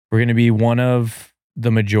We're going to be one of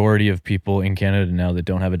the majority of people in Canada now that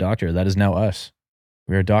don't have a doctor. That is now us.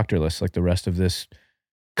 We are doctorless, like the rest of this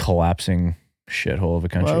collapsing shithole of a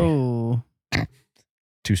country. Whoa.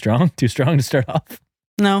 Too strong? Too strong to start off?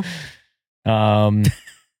 No.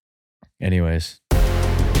 Anyways.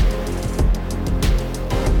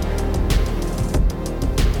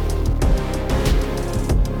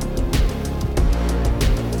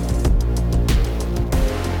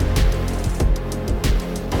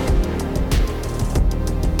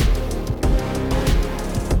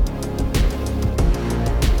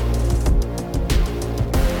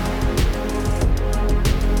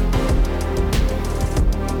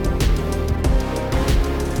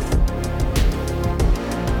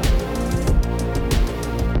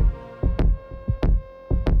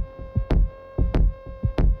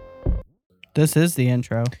 This is the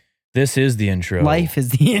intro. This is the intro. Life is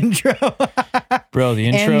the intro. Bro, the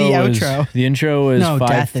intro and the was, outro. The intro was No,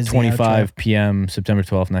 death is the 5:25 p.m. September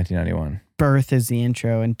 12th, 1991. Birth is the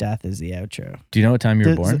intro and death is the outro. Do you know what time you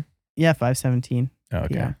were born? Yeah, 5:17. Oh,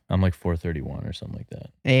 okay. Yeah. I'm like 4:31 or something like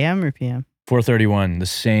that. AM or PM? 4:31, the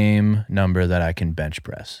same number that I can bench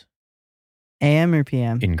press. AM or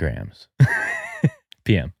PM? In grams.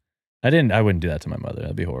 PM. I wouldn't do that to my mother.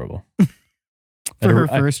 That'd be horrible. For her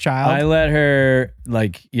first child? I let her,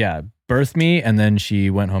 birth me, and then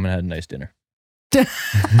she went home and had a nice dinner.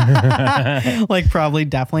 Probably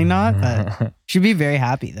definitely not, but she'd be very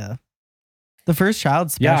happy, though. The first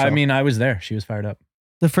child's special. Yeah, I mean, I was there. She was fired up.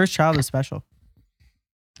 The first child is special.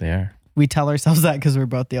 They are. We tell ourselves that because we're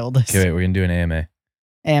both the oldest. Okay, wait, we're going to do an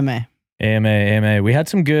AMA. AMA. We had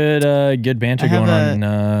some good banter going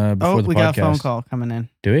on before the podcast. We got a phone call coming in.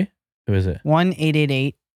 Do we? Who is it?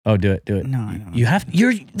 1-888. Oh, do it. No, I don't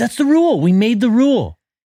know. That's the rule. We made the rule.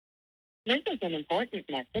 This is an important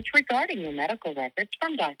message regarding your medical records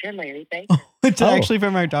from Dr. Larry Baker. Oh, it's actually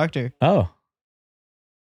from our doctor. Oh,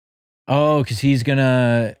 because he's going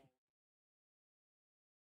to...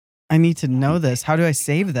 I need to know this. How do I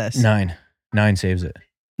save this? 9 saves it.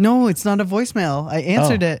 No, it's not a voicemail. I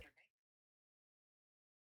answered it.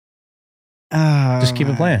 Just keep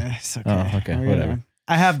it playing. It's okay. Oh, okay. Whatever.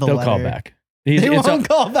 I have the They'll letter. call back. They won't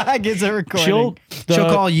call back. It's a recording. She'll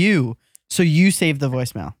call you. So you save the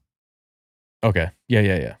voicemail. Okay.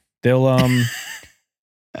 Yeah. They'll,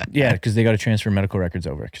 yeah, because they got to transfer medical records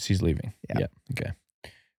over because he's leaving. Yeah. Okay.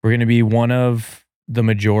 We're going to be one of the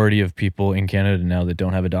majority of people in Canada now that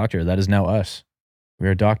don't have a doctor. That is now us. We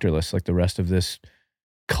are doctorless, like the rest of this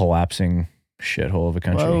collapsing shithole of a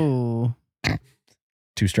country. Whoa.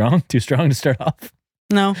 Too strong? Too strong to start off?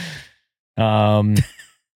 No.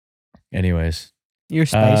 Anyways. You're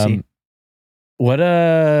spicy. What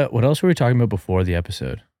else were we talking about before the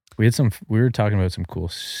episode? We were talking about some cool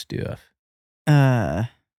stuff. Talking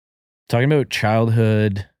about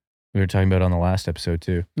childhood. We were talking about on the last episode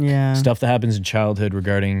too. Yeah. Stuff that happens in childhood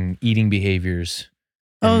regarding eating behaviors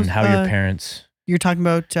and how your parents. You're talking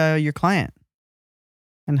about your client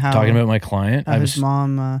and how. Talking about my client. How his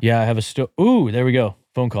mom. Yeah, I have a Ooh, there we go.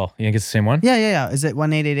 Phone call. You think it's the same one? Yeah. Is it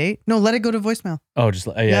 1-888? No, let it go to voicemail. Oh, just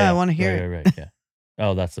yeah. I want to hear it. Right. Yeah.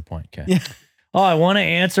 Oh, that's the point. Okay. Yeah. Oh, I want to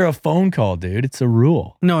answer a phone call, dude. It's a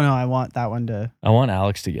rule. No, I want that one to. I want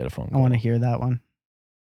Alex to get a phone call. I want to hear that one.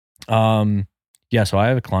 Yeah. So I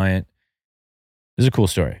have a client. This is a cool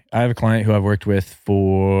story. I have a client who I've worked with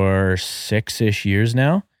for 6-ish years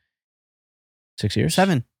now. 6 years?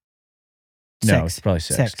 7. No, it's probably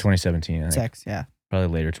 6. 2017. I think. 6, yeah. Probably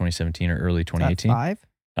later 2017 or early 2018. 5?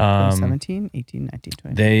 2017, 18, 19,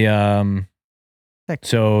 20. They 6.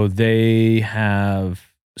 So they have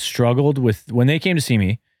struggled with, when they came to see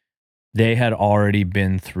me, they had already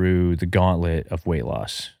been through the gauntlet of weight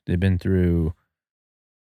loss. They've been through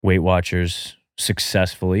Weight Watchers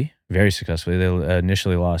successfully, very successfully. They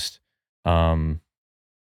initially lost, how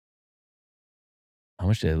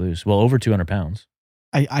much did they lose? Well, over 200 pounds.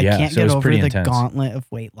 I can't get over the gauntlet of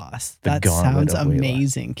weight loss. That sounds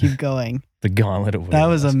amazing. Keep going. The gauntlet of weight loss. That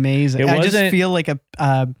was amazing. I just feel like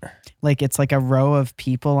it's like a row of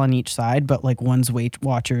people on each side, but like one's Weight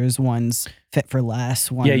Watchers, one's Fit for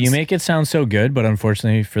Less. Yeah, you make it sound so good, but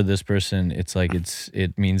unfortunately for this person, it's like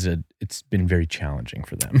it means that it's been very challenging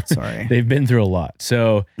for them. Sorry. They've been through a lot.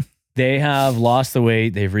 So they have lost the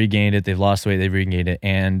weight, they've regained it, they've lost the weight, they've regained it.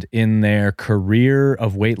 And in their career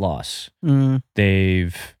of weight loss,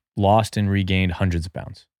 they've lost and regained hundreds of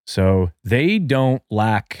pounds. So they don't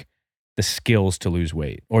lack the skills to lose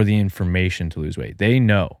weight or the information to lose weight. They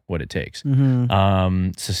know what it takes.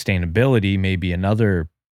 Sustainability may be another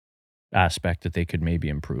aspect that they could maybe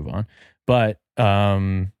improve on, but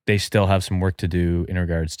they still have some work to do in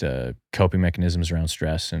regards to coping mechanisms around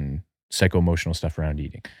stress and psycho-emotional stuff around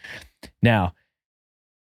eating. Now,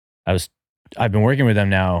 I've been working with them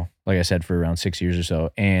now, like I said, for around 6 years or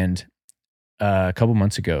so. And a couple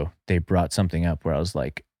months ago, they brought something up where I was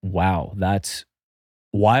like, wow, that's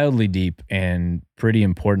wildly deep and pretty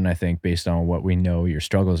important, I think, based on what we know your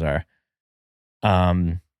struggles are.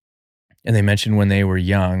 And they mentioned when they were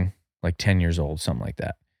young, like 10 years old, something like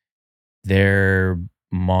that, their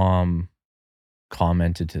mom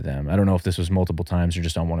commented to them. I don't know if this was multiple times or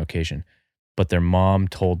just on one occasion, but their mom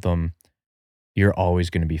told them, "You're always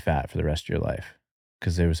going to be fat for the rest of your life,"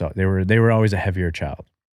 because they were always a heavier child,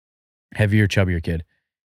 heavier, chubbier kid.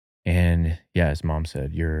 And yeah, his mom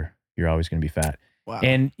said, "You're always going to be fat." Wow.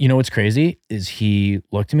 And you know what's crazy is he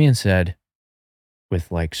looked at me and said,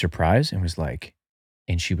 with like surprise, and was like,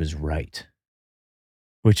 "And she was right,"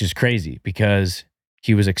 which is crazy because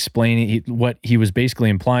he was explaining what he was basically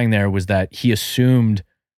implying there was that he assumed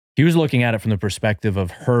he was looking at it from the perspective of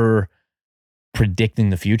her predicting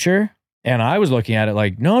the future. And I was looking at it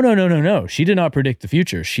like, no. She did not predict the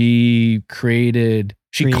future. She created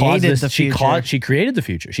the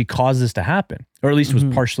future. She caused this to happen, or at least was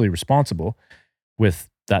partially responsible with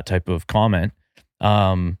that type of comment.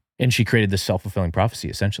 And she created this self-fulfilling prophecy,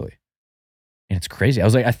 essentially. And it's crazy. I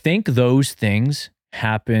was like, I think those things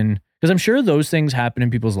happen, because I'm sure those things happen in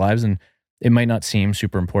people's lives and it might not seem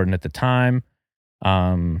super important at the time.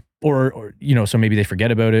 Or so maybe they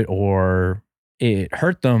forget about it, or it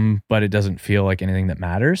hurt them, but it doesn't feel like anything that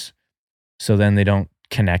matters. So then they don't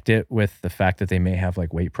connect it with the fact that they may have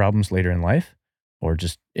like weight problems later in life, or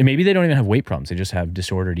just, maybe they don't even have weight problems. They just have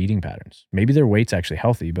disordered eating patterns. Maybe their weight's actually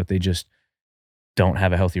healthy, but they just don't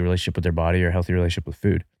have a healthy relationship with their body or a healthy relationship with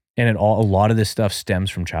food. And a lot of this stuff stems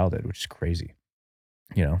from childhood, which is crazy.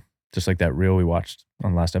 Just like that reel we watched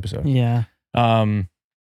on the last episode. Yeah. But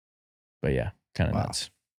yeah, kind of nuts.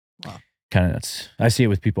 Wow. Kind of nuts. I see it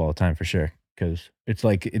with people all the time for sure. Because it's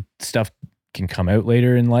like stuff can come out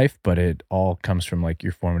later in life, but it all comes from like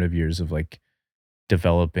your formative years of like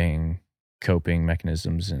developing coping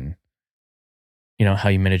mechanisms and, how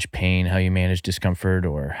you manage pain, how you manage discomfort,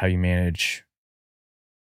 or how you manage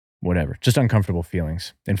whatever, just uncomfortable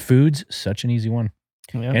feelings. And food's such an easy one.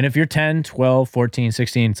 Yeah. And if you're 10, 12, 14,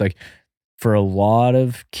 16, it's like for a lot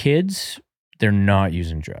of kids, they're not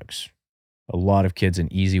using drugs. A lot of kids,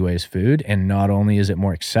 an easy way is food. And not only is it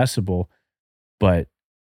more accessible, but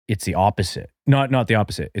it's the opposite. Not the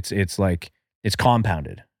opposite. It's like it's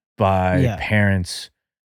compounded by parents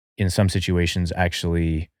in some situations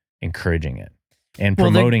actually encouraging it and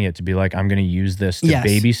promoting it to be like, I'm going to use this to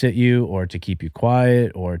babysit you, or to keep you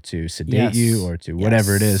quiet, or to sedate you, or to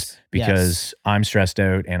whatever it is, because I'm stressed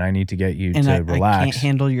out and I need to get you to relax. I can't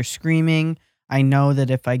handle your screaming. I know that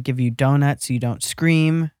if I give you donuts, you don't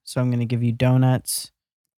scream, so I'm going to give you donuts.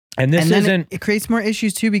 And it creates more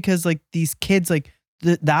issues too, because like these kids, like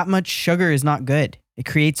that much sugar is not good. It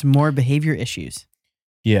creates more behavior issues.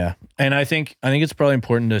 Yeah. And I think it's probably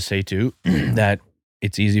important to say too, that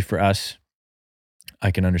it's easy for us. I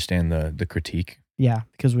can understand the critique. Yeah.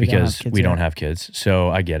 Because we don't have kids. So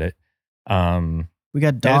I get it. We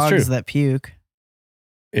got dogs that puke.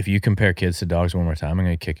 If you compare kids to dogs one more time, I'm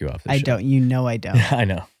going to kick you off this show. I don't. I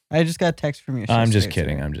know. I just got a text from your sister. I'm just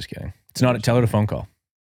kidding. It's not tell her to phone call.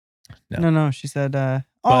 No. She said,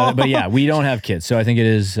 but yeah, we don't have kids. So I think it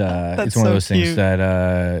is, it's one of those things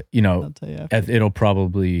that, it'll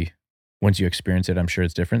probably, once you experience it, I'm sure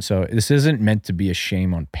it's different. So this isn't meant to be a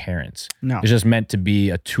shame on parents. No. It's just meant to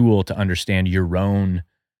be a tool to understand your own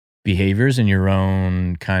behaviors and your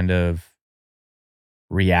own kind of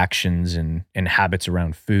reactions and habits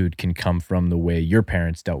around food can come from the way your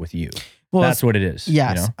parents dealt with you. Well, that's what it is.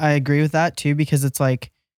 Yes, I agree with that too, because it's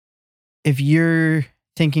like, if you're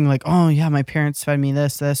thinking like, oh yeah, my parents fed me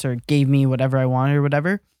this, or gave me whatever I wanted or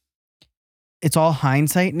whatever, it's all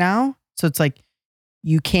hindsight now. So it's like,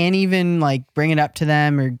 you can't even like bring it up to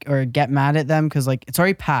them or get mad at them, because like it's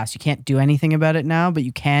already passed. You can't do anything about it now, but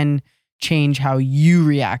you can change how you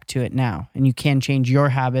react to it now, and you can change your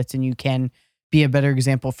habits, and you can be a better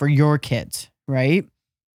example for your kids, right?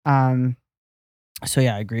 So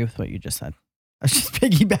yeah, I agree with what you just said. I was just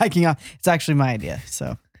piggybacking off. It's actually my idea,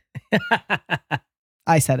 so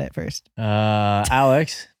I said it first.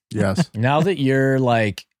 Alex. Yes. Now that you're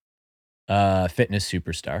like a fitness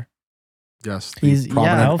superstar. Yes.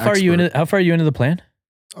 How far are you into the plan?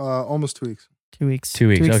 Almost 2 weeks. 2 weeks. 2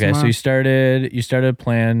 weeks. Okay, tomorrow. so you started a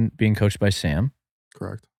plan being coached by Sam.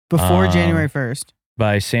 Correct. Before January 1st.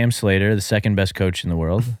 By Sam Slater, the second best coach in the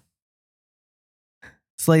world.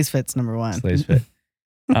 Slays Fit's number one. Slays Fit.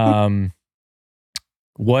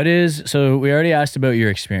 So we already asked about your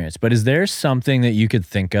experience, but is there something that you could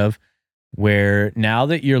think of where now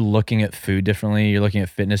that you're looking at food differently, you're looking at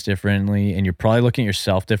fitness differently, and you're probably looking at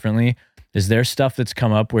yourself differently, is there stuff that's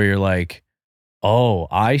come up where you're like, oh,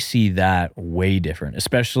 I see that way different,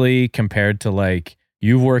 especially compared to like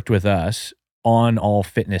you've worked with us on all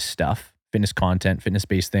fitness stuff, fitness content,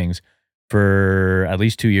 fitness-based things for at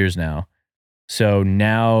least 2 years now. So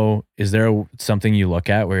now, is there something you look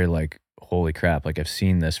at where you're like, holy crap, like I've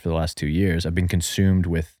seen this for the last 2 years. I've been consumed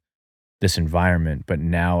with this environment, but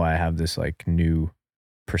now I have this like new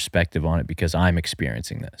perspective on it because I'm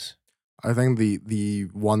experiencing this. I think the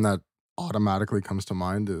one that automatically comes to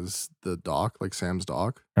mind is the doc, like Sam's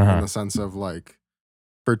doc, in the sense of like,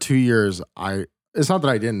 for 2 years, it's not that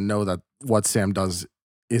I didn't know that what Sam does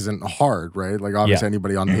isn't hard, right? Like obviously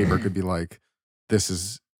anybody on paper could be like, this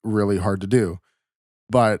is really hard to do.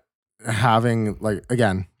 But having like,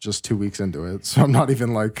 again, just 2 weeks into it, so I'm not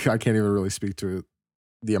even like, I can't even really speak to it,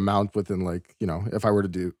 the amount within like, you know, if I were to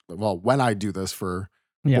do, well, when I do this for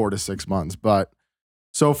 4 to 6 months. But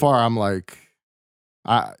so far I'm like,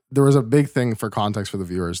 there was a big thing for context for the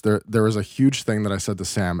viewers. There was a huge thing that I said to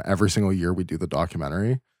Sam every single year we do the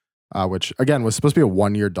documentary, which again was supposed to be a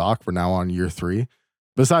 1 year doc. We're now on year 3.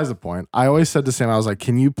 Besides the point, I always said to Sam, I was like,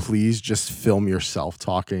 can you please just film yourself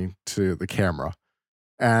talking to the camera?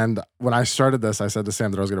 And when I started this, I said to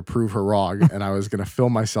Sam that I was going to prove her wrong and I was going to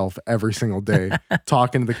film myself every single day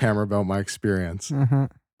talking to the camera about my experience.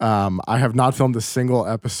 I have not filmed a single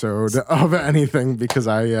episode of anything because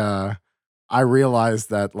I realized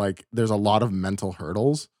that like there's a lot of mental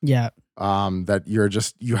hurdles. Yeah. That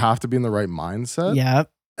you have to be in the right mindset. Yeah.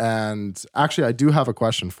 And actually, I do have a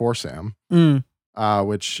question for Sam,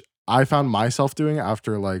 which I found myself doing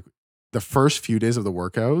after like the first few days of the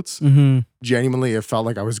workouts. Genuinely, it felt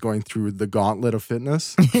like I was going through the gauntlet of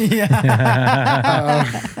fitness. Fighting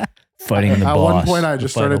the boss. At one point, I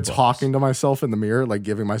just started talking to myself in the mirror, like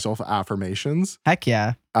giving myself affirmations. Heck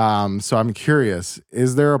yeah. So I'm curious,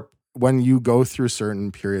 is there when you go through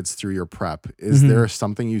certain periods through your prep, is there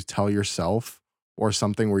something you tell yourself or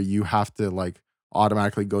something where you have to like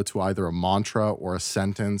automatically go to either a mantra or a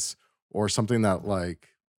sentence or something that like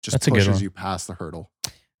just pushes you past the hurdle?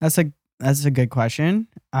 That's a good question.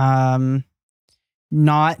 Not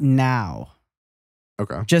now.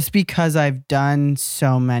 Okay. Just because I've done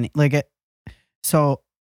so many, so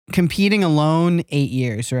competing alone 8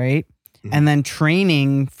 years, right? And then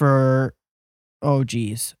training for,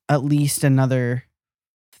 at least another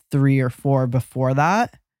 3 or 4 before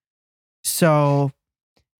that. So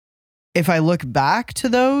if I look back to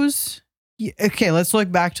those, okay, let's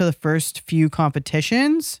look back to the first few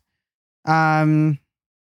competitions.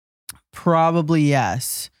 Probably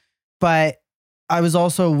yes. But I was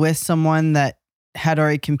also with someone that had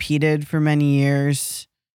already competed for many years.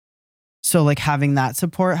 So like having that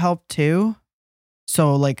support helped too.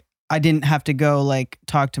 So like I didn't have to go like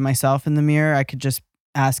talk to myself in the mirror. I could just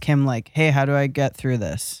ask him like, hey, how do I get through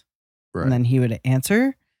this? Right. And then he would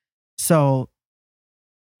answer. So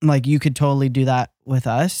like you could totally do that with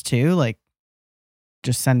us too. Like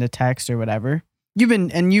just send a text or whatever. You've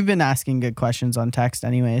been asking good questions on text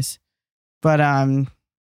anyways. But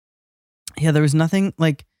there was nothing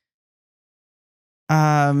like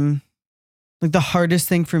the hardest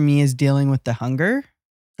thing for me is dealing with the hunger.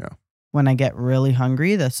 Yeah. When I get really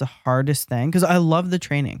hungry, that's the hardest thing because I love the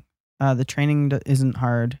training. The training isn't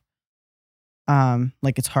hard.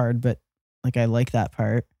 Like it's hard, but like I like that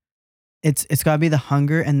part. It's got to be the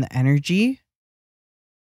hunger and the energy.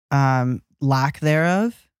 Lack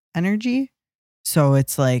thereof energy. So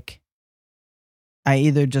it's like I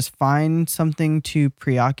either just find something to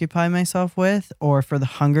preoccupy myself with, or for the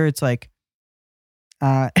hunger, it's like,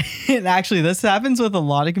 and actually this happens with a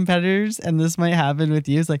lot of competitors and this might happen with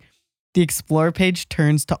you. It's like the explore page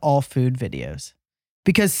turns to all food videos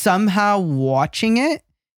because somehow watching it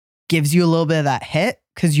gives you a little bit of that hit.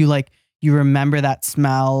 Cause you remember that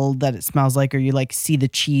smell that it smells like, or you like see the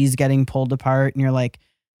cheese getting pulled apart and you're like,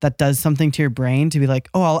 that does something to your brain to be like,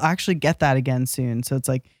 oh, I'll actually get that again soon. So it's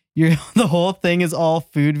like, the whole thing is all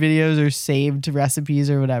food videos or saved recipes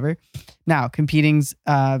or whatever. Now, competing's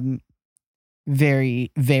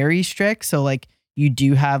very, very strict. So like you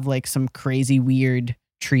do have like some crazy weird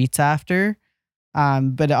treats after.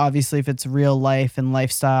 But obviously if it's real life and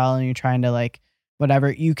lifestyle and you're trying to like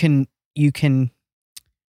whatever, you can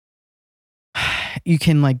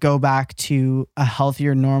like go back to a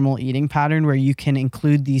healthier, normal eating pattern where you can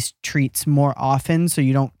include these treats more often so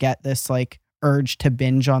you don't get this like urge to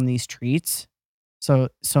binge on these treats. So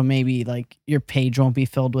maybe like your page won't be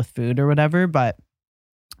filled with food or whatever, but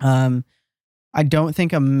I don't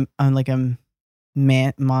think a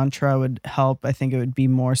mantra would help. I think it would be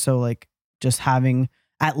more so like just having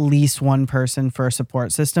at least one person for a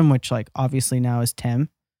support system, which like obviously now is Tim.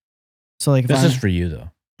 So like, this is for you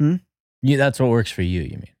though. Yeah, that's what works for you.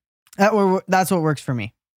 You mean that's what works for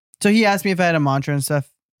me. So he asked me if I had a mantra and stuff.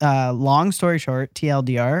 Long story short,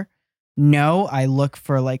 TLDR. No, I look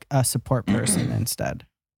for like a support person instead.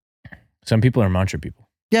 Some people are mantra people.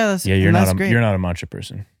 Yeah, you're not a mantra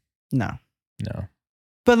person. No.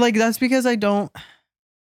 But like that's because I don't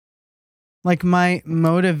like my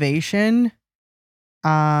motivation.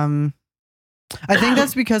 I think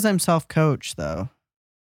that's because I'm self-coached though.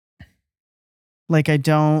 Like I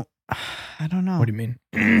don't know. What do you mean?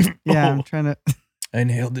 Yeah, I'm trying to. I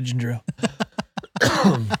inhaled the ginger ale.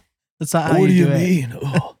 That's not how what you do do you it. mean?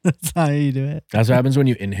 Oh. That's not how you do it. That's what happens when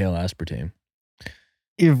you inhale aspartame.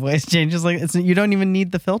 Your voice changes like you don't even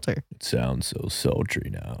need the filter. It sounds so sultry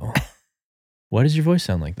now. Why does your voice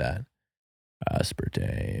sound like that?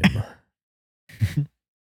 Aspartame.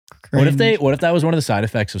 What if that was one of the side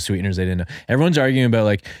effects of sweeteners they didn't know? Everyone's arguing about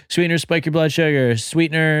like sweeteners spike your blood sugar,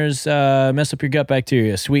 sweeteners mess up your gut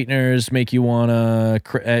bacteria, sweeteners make you want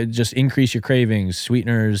to just increase your cravings,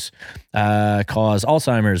 sweeteners cause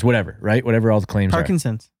Alzheimer's, whatever, right? Whatever all the claims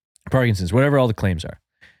Parkinson's, whatever all the claims are.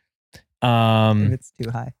 If it's too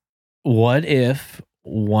high. What if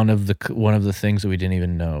one of the things that we didn't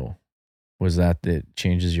even know was that it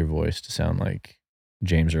changes your voice to sound like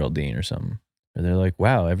James Earl Dean or something? Or they're like,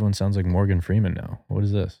 wow, everyone sounds like Morgan Freeman now. What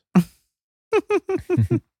is this?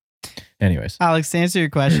 Anyways. Alex, to answer your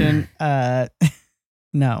question,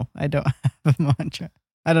 no, I don't have a mantra.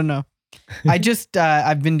 I don't know. I just,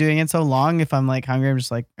 I've been doing it so long. If I'm like hungry, I'm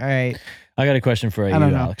just like, all right. I got a question for you,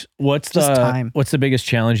 Alex. What's the biggest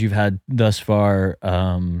challenge you've had thus far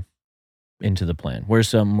into the plan? Where's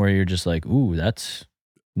some where you're just like, ooh, that's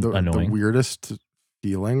annoying? The weirdest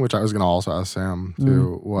feeling, which I was going to also ask Sam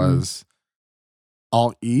too, was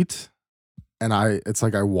I'll eat and it's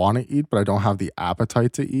like I want to eat, but I don't have the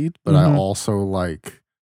appetite to eat. But I'm also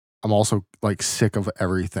sick of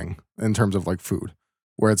everything in terms of like food,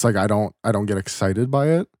 where it's like I don't get excited by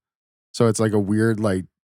it. So it's like a weird like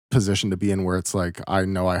position to be in where it's like I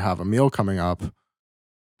know I have a meal coming up.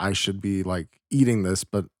 I should be like eating this,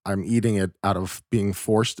 but I'm eating it out of being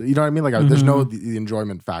forced. You know what I mean? Like there's no the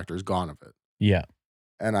enjoyment factor is gone of it. Yeah.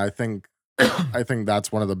 And I think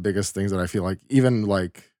that's one of the biggest things that I feel like, even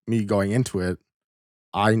like me going into it,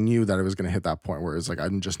 I knew that it was going to hit that point where it's like,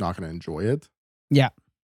 I'm just not going to enjoy it. Yeah.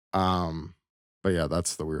 But yeah,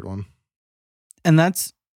 that's the weird one. And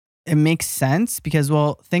it makes sense because,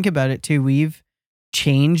 well, think about it too. We've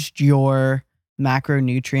changed your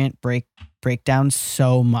macronutrient breakdown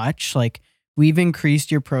so much. Like we've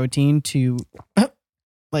increased your protein to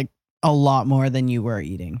like a lot more than you were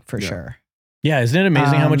eating for sure. Yeah, isn't it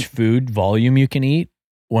amazing how much food volume you can eat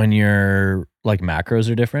when your like macros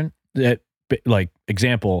are different? Like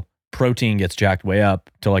example, protein gets jacked way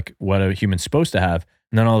up to like what a human's supposed to have,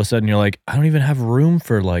 and then all of a sudden you're like, I don't even have room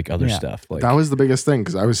for like other stuff. Like that was the biggest thing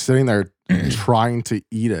because I was sitting there trying to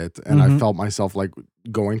eat it, and I felt myself like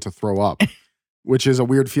going to throw up, which is a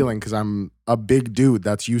weird feeling because I'm a big dude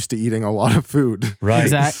that's used to eating a lot of food. Right.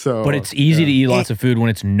 Exactly. So, but it's easy to eat lots of food when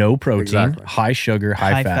it's no protein, Exactly. high sugar,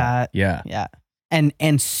 high fat. Yeah. Yeah.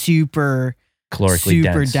 And super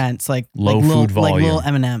calorically dense, like low food volume. like little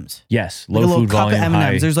M&Ms. Yes, Like low a little food cup volume. of M&Ms.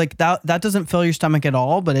 High. There's like that doesn't fill your stomach at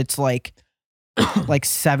all, but it's like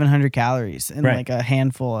 700 calories and like a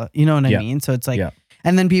handful of, you know what I mean? So it's like,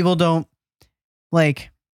 and then people don't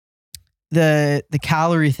like the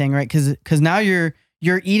calorie thing, right? Because now you're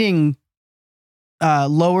eating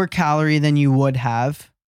lower calorie than you would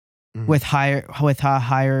have with a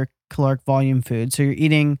higher caloric volume food. So you're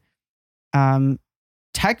eating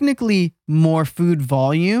technically more food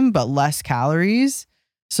volume but less calories.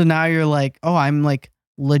 So now you're like, oh, I'm like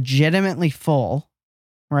legitimately full,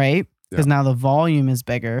 right? Because now the volume is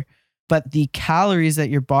bigger, but the calories that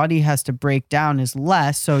your body has to break down is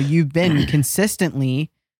less. So you've been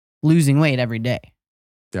consistently losing weight every day.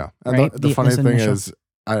 Yeah. And right? the funny thing is,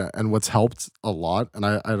 and what's helped a lot, and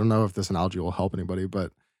I don't know if this analogy will help anybody,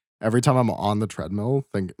 but every time I'm on the treadmill,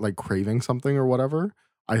 like craving something or whatever,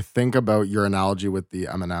 I think about your analogy with the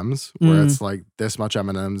M&Ms, where it's like this much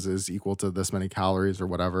M&Ms is equal to this many calories or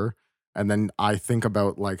whatever. And then I think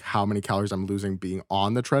about like how many calories I'm losing being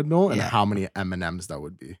on the treadmill and how many M&Ms that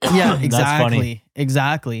would be. Yeah, exactly. That's funny.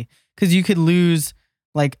 Exactly. Because you could lose,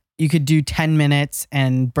 like, you could do 10 minutes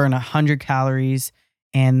and burn 100 calories,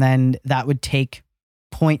 and then that would take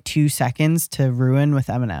 0.2 seconds to ruin with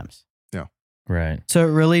M&Ms. Yeah. Right. So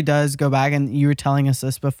it really does go back, and you were telling us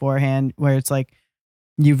this beforehand, where it's like,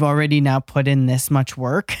 you've already now put in this much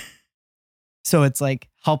work. So it's like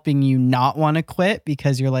helping you not want to quit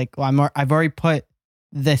because you're like, well, I've already put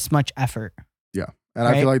this much effort. Yeah. And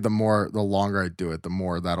I feel like the longer I do it, the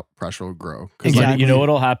more that pressure will grow. Exactly. You know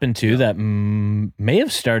what'll happen too that may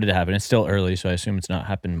have started to happen. It's still early, so I assume it's not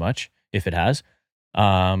happened much if it has.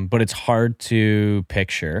 But it's hard to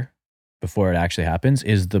picture before it actually happens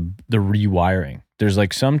is the rewiring. There's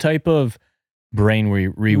like some type of brain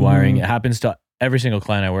rewiring. It happens to every single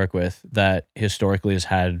client I work with that historically has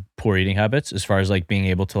had poor eating habits as far as like being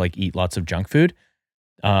able to like eat lots of junk food.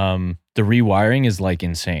 The rewiring is like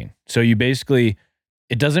insane. So you basically,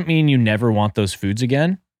 it doesn't mean you never want those foods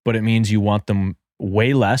again, but it means you want them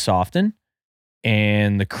way less often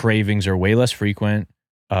and the cravings are way less frequent.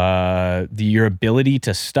 Your ability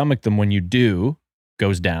to stomach them when you do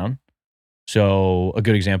goes down. So a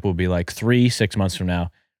good example would be like 3-6 months from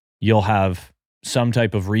now, you'll have some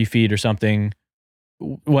type of refeed or something,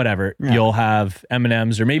 whatever. Yeah. You'll have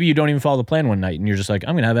M&Ms, or maybe you don't even follow the plan one night and you're just like,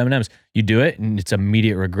 I'm going to have M&Ms. You do it and it's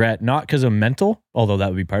immediate regret, not because of mental, although that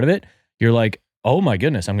would be part of it. You're like, oh my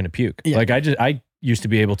goodness, I'm going to puke. Yeah. Like I used to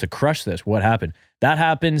be able to crush this. What happened? That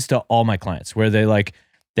happens to all my clients where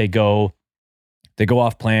they go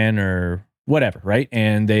off plan or whatever, right?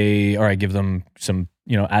 And I give them some,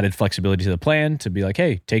 added flexibility to the plan to be like,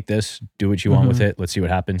 hey, take this, do what you want with it. Let's see what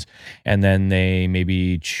happens. And then they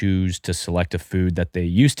maybe choose to select a food that they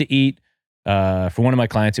used to eat. For one of my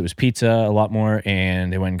clients, it was pizza a lot more.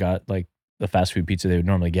 And they went and got like the fast food pizza they would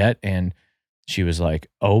normally get. And she was like,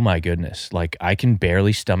 oh my goodness, like I can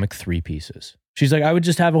barely stomach 3 pieces. She's like, I would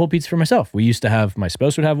just have a whole pizza for myself. We used to have, my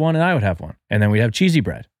spouse would have one and I would have one. And then we'd have cheesy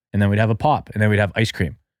bread. And then we'd have a pop. And then we'd have ice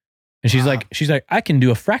cream. And she's like, I can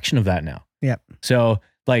do a fraction of that now. Yep. So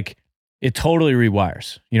like it totally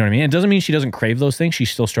rewires. You know what I mean? It doesn't mean she doesn't crave those things. She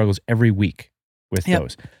still struggles every week with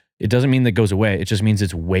those. It doesn't mean that goes away. It just means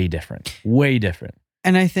it's way different. Way different.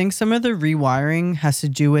 And I think some of the rewiring has to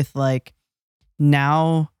do with like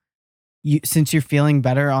now since you're feeling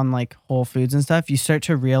better on like whole foods and stuff, you start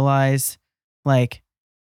to realize like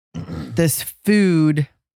this food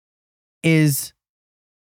is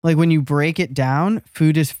like when you break it down,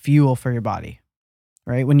 food is fuel for your body,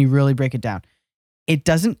 right? When you really break it down, it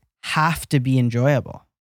doesn't have to be enjoyable.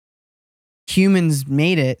 Humans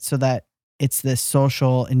made it so that it's this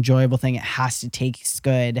social, enjoyable thing. It has to taste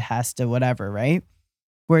good, it has to whatever, right?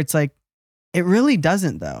 Where it's like, it really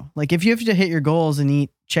doesn't though. Like if you have to hit your goals and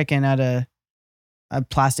eat chicken out of a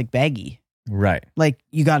plastic baggie, right? Like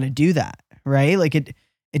you got to do that, right? Like it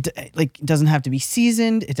doesn't have to be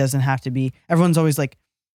seasoned. It doesn't have to be, everyone's always like,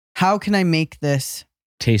 how can I make this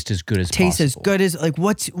taste as good as like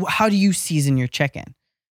how do you season your chicken?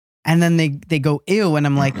 And then they go ew, and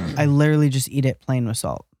I'm like, I literally just eat it plain with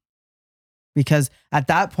salt. Because at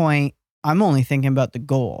that point, I'm only thinking about the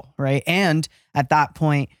goal, right? And at that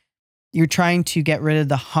point, you're trying to get rid of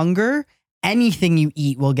the hunger. Anything you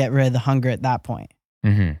eat will get rid of the hunger at that point.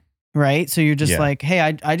 Mm-hmm. Right? So you're just like, hey,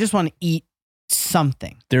 I just want to eat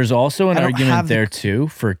something. There's also an argument there too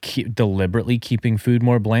for deliberately keeping food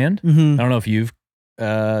more bland. Mm-hmm. I don't know if you've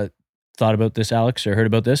thought about this, Alex, or heard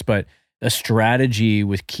about this, but a strategy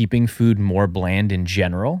with keeping food more bland in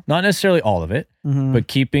general, not necessarily all of it, but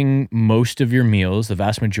keeping most of your meals, the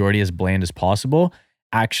vast majority, as bland as possible,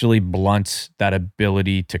 actually blunts that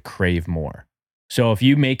ability to crave more. So if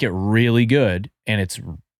you make it really good and it's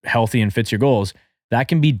healthy and fits your goals, that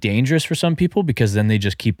can be dangerous for some people because then they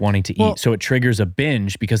just keep wanting to eat. So it triggers a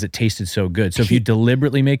binge because it tasted so good. So if you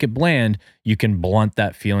deliberately make it bland, you can blunt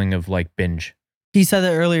that feeling of like binge. He said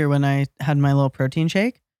that earlier when I had my little protein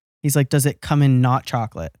shake. He's like, does it come in not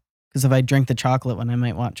chocolate? Because if I drink the chocolate one, I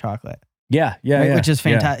might want chocolate. Yeah. Which is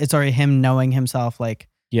fantastic. Yeah. It's already him knowing himself. Like,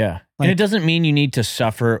 yeah. And it doesn't mean you need to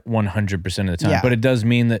suffer 100% of the time, but it does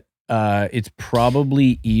mean that it's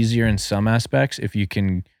probably easier in some aspects if you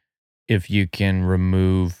can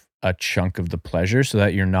remove a chunk of the pleasure so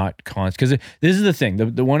that you're not constant. Because this is the thing,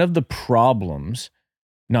 the one of the problems,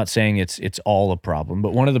 not saying it's all a problem,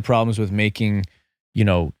 but one of the problems with making,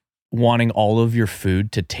 wanting all of your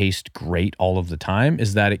food to taste great all of the time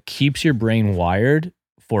is that it keeps your brain wired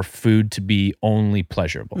for food to be only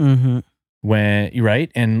pleasurable. Mm-hmm. Right?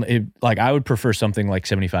 And I would prefer something like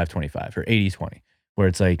 75-25 or 80-20, where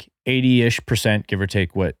it's like 80-ish%, give or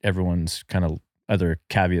take what everyone's kind of other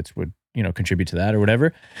caveats would, contribute to that or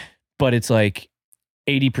whatever. But it's like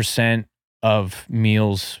 80% of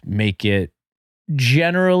meals make it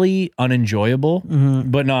generally unenjoyable,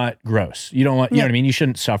 but not gross. You don't want, you know what I mean? You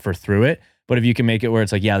shouldn't suffer through it. But if you can make it where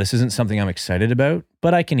it's like, yeah, this isn't something I'm excited about,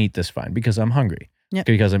 but I can eat this fine because I'm hungry. Yep.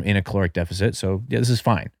 Because I'm in a caloric deficit. So yeah, this is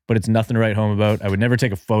fine, but it's nothing to write home about. I would never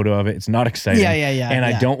take a photo of it. It's not exciting. And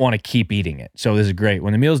I don't want to keep eating it. So this is great.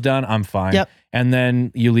 When the meal's done, I'm fine. Yep. And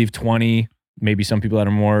then you leave 20 maybe some people that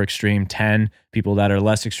are more extreme, 10. People that are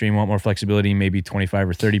less extreme want more flexibility, maybe 25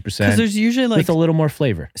 or 30%. Because there's usually like with a little more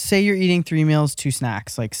flavor. Say you're eating 3 meals, 2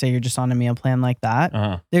 snacks. Like say you're just on a meal plan like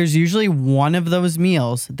that. There's usually one of those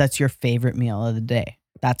meals that's your favorite meal of the day.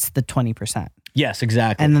 That's the 20%. Yes,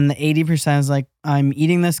 exactly. And then the 80% is like, I'm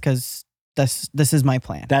eating this because this is my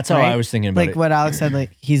plan. That's how I was thinking about it. Like what Alex said,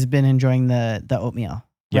 like he's been enjoying the oatmeal,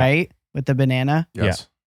 right? With the banana. Yes. Yeah.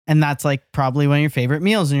 And that's like probably one of your favorite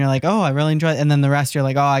meals. And you're like, oh, I really enjoy it. And then the rest you're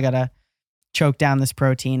like, oh, I got to choke down this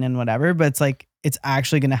protein and whatever. But it's like, it's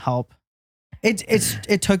actually going to help.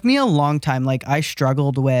 It took me a long time. Like I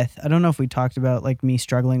struggled with, I don't know if we talked about like me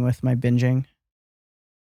struggling with my binging.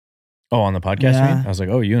 Oh, on the podcast? Yeah. I was like,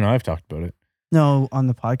 oh, you and I have talked about it. No, on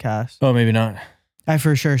the podcast. Oh, maybe not. I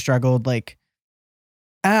for sure struggled. Like,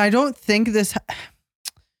 and I don't think this,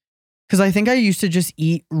 because I think I used to just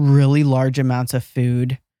eat really large amounts of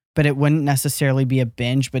food, but it wouldn't necessarily be a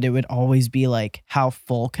binge, but it would always be like, how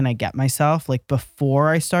full can I get myself? Like before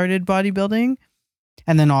I started bodybuilding.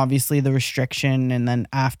 And then obviously the restriction and then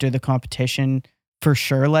after the competition for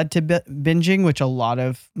sure led to binging, which a lot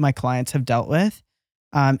of my clients have dealt with.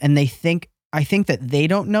 And I think that they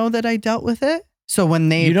don't know that I dealt with it. So when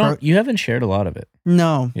they you haven't shared a lot of it.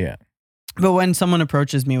 No. Yeah. But when someone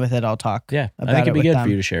approaches me with it, I'll talk. Yeah. I think it'd be good for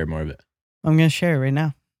you to share more of it. I'm going to share it right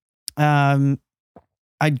now.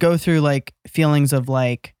 I'd go through like feelings of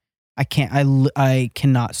like, I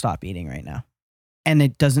cannot stop eating right now. And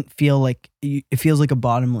it doesn't feel like, it feels like a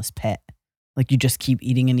bottomless pit. Like you just keep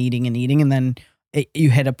eating and eating and eating. And then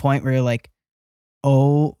you hit a point where you're like,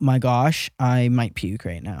 oh my gosh, I might puke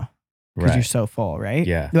right now. Because you're so full, right?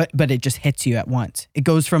 Yeah. But it just hits you at once. It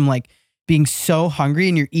goes from like being so hungry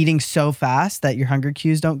and you're eating so fast that your hunger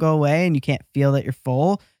cues don't go away and you can't feel that you're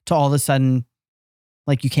full to all of a sudden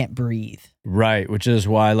like you can't breathe. Right. Which is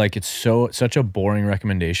why like it's such a boring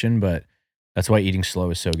recommendation, but that's why eating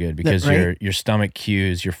slow is so good because your stomach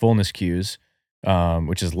cues, your fullness cues,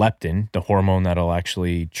 which is leptin, the hormone that'll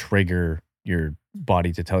actually trigger your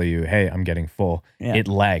body to tell you, hey, I'm getting full. Yeah. It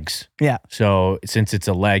lags. Yeah. So since it's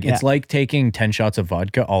a lag, it's like taking 10 shots of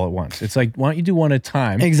vodka all at once. It's like, why don't you do one at a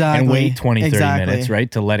time and wait 20, 30 minutes,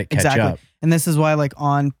 right? To let it catch up. And this is why like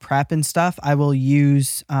on prep and stuff, I will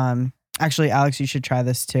use, actually, Alex, you should try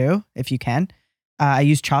this too, if you can. I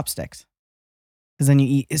use chopsticks. Because then you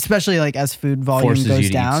eat, especially like as food volume goes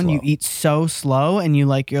down, you eat so slow and you're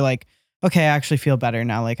like, okay, I actually feel better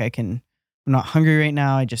now. Like I'm not hungry right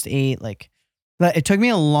now. I just ate like. But it took me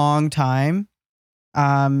a long time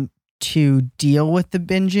to deal with the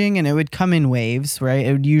binging, and it would come in waves, right?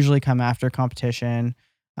 It would usually come after competition,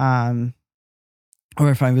 or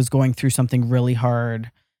if I was going through something really hard.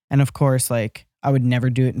 And of course, like I would never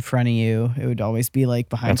do it in front of you. It would always be like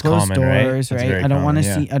behind closed doors, right? I don't want to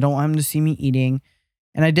see. I don't want him to see me eating,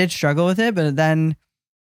 and I did struggle with it. But then,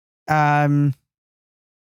 I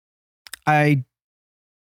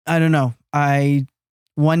don't know.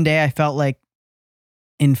 One day I felt like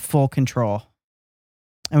in full control.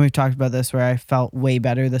 And we've talked about this where I felt way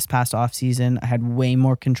better this past off season. I had way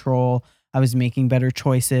more control. I was making better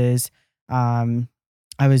choices. I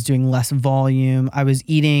was doing less volume. I was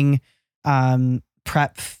eating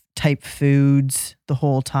prep type foods the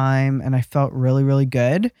whole time. And I felt really, really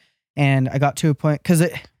good. And I got to a point, because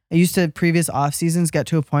I used to previous off seasons get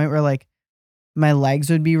to a point where like my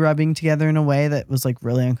legs would be rubbing together in a way that was like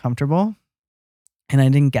really uncomfortable. And I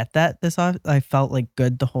didn't get that this off. I felt like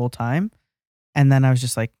good the whole time. And then I was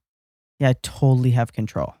just like, yeah, I totally have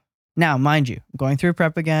control. Now, mind you, I'm going through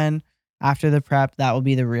prep again. After the prep, that will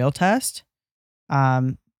be the real test.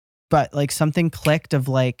 But like something clicked of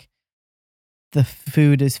like the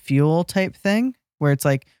food is fuel type thing where it's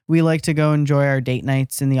like, we like to go enjoy our date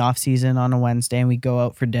nights in the off season on a Wednesday and we go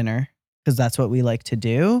out for dinner because that's what we like to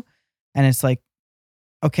do. And it's like,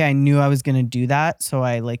 okay, I knew I was going to do that. So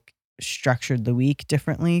I like structured the week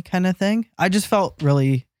differently kind of thing. I just felt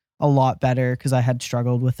really a lot better because I had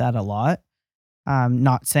struggled with that a lot.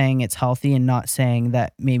 Not saying it's healthy and not saying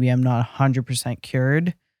that maybe I'm not 100%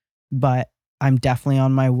 cured, but I'm definitely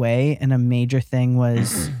on my way. And a major thing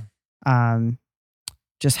was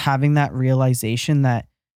just having that realization that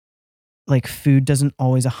like food doesn't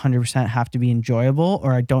always 100% have to be enjoyable,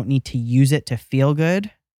 or I don't need to use it to feel good.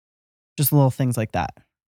 Just little things like that.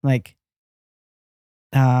 Like,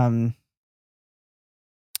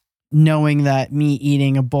 knowing that me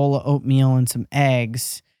eating a bowl of oatmeal and some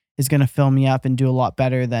eggs is going to fill me up and do a lot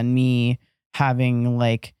better than me having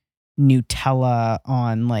like Nutella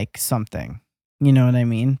on like something. You know what I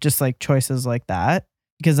mean? Just like choices like that.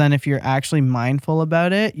 Because then if you're actually mindful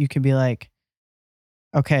about it, you could be like,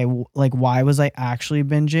 okay, like why was I actually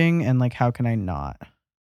binging and like how can I not?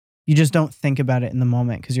 you just don't think about it in the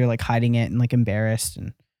moment because you're like hiding it and like embarrassed.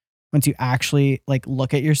 And once you actually like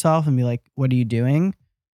look at yourself and be like, what are you doing?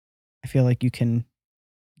 I feel like you can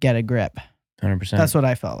get a grip. 100%. That's what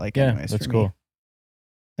I felt like. Yeah, anyways, that's for cool. me.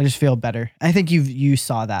 I just feel better. I think you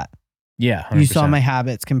saw that. Yeah, 100%. You saw my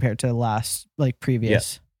habits compared to the last like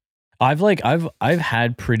previous. Yeah. I've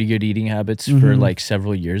had pretty good eating habits for like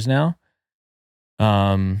several years now.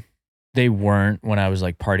 They weren't when I was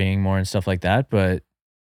like partying more and stuff like that, but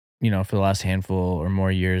you know, for the last handful or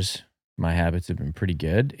more years, my habits have been pretty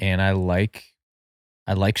good, and I like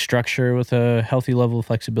structure with a healthy level of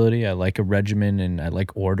flexibility. I like a regimen, and I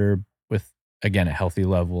like order with, again, a healthy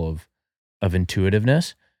level of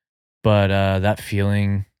intuitiveness. But that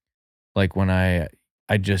feeling, like when I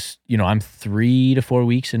just, you know, I'm 3 to 4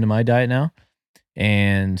 weeks into my diet now,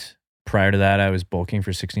 and prior to that, I was bulking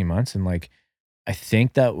for 16 months, and like I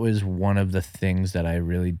think that was one of the things that I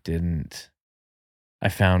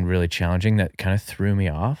found really challenging, that kind of threw me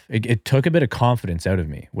off. It took a bit of confidence out of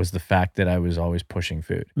me, was the fact that I was always pushing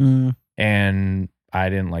food. And I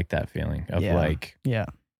didn't like that feeling of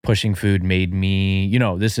pushing food made me, you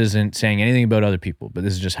know, this isn't saying anything about other people, but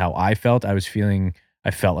this is just how I felt. I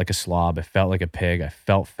felt like a slob. I felt like a pig. I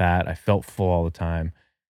felt fat. I felt full all the time.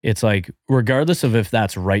 It's like, regardless of if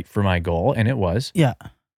that's right for my goal, and it was. Yeah.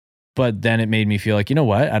 But then it made me feel like, you know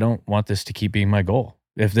what? I don't want this to keep being my goal.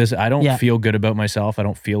 If this, I don't feel good about myself. I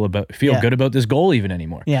don't feel good about this goal even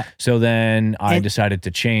anymore. Yeah. So then I decided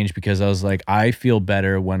to change, because I was like, I feel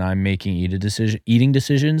better when I'm making eating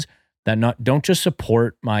decisions that don't just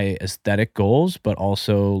support my aesthetic goals, but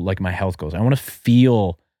also like my health goals. I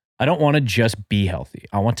don't want to just be healthy.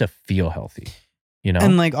 I want to feel healthy, you know?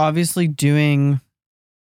 And like obviously doing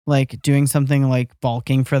something like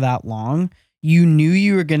bulking for that long, you knew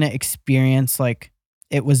you were going to experience like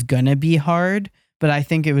it was going to be hard, but I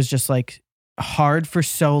think it was just like hard for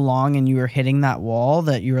so long, and you were hitting that wall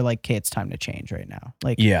that you were like, okay, it's time to change right now.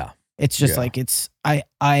 Like, yeah, it's just like, it's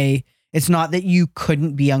not that you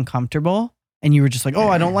couldn't be uncomfortable and you were just like, oh,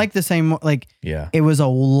 I don't like this anymore. Like, it was a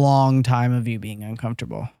long time of you being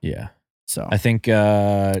uncomfortable. Yeah. So I think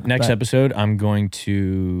next episode, I'm going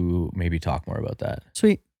to maybe talk more about that.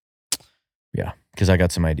 Sweet. Yeah. Because I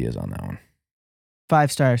got some ideas on that one.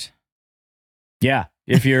 5 stars. Yeah.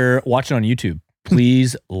 If you're watching on YouTube,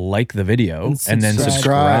 please like the video and then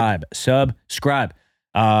subscribe. We're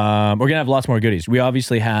going to have lots more goodies. We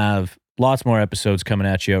obviously have lots more episodes coming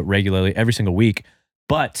at you regularly every single week,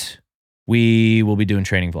 but we will be doing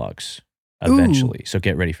training vlogs eventually. So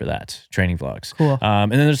get ready for that. Training vlogs. Cool.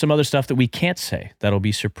 And then there's some other stuff that we can't say. That'll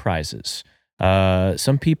be surprises.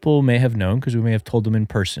 Some people may have known because we may have told them in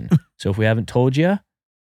person. So if we haven't told you,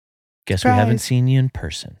 guess we haven't seen you in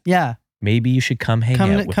person. Yeah. Maybe you should come hang out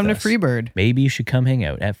with us. Come to Freebird. Maybe you should come hang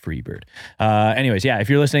out at Freebird. Anyways, yeah, if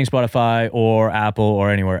you're listening Spotify or Apple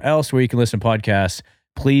or anywhere else where you can listen to podcasts,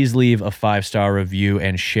 please leave a 5-star review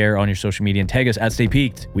and share on your social media and tag us at Stay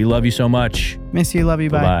Peaked. We love you so much. Miss you. Love you.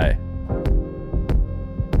 Bye. Bye-bye.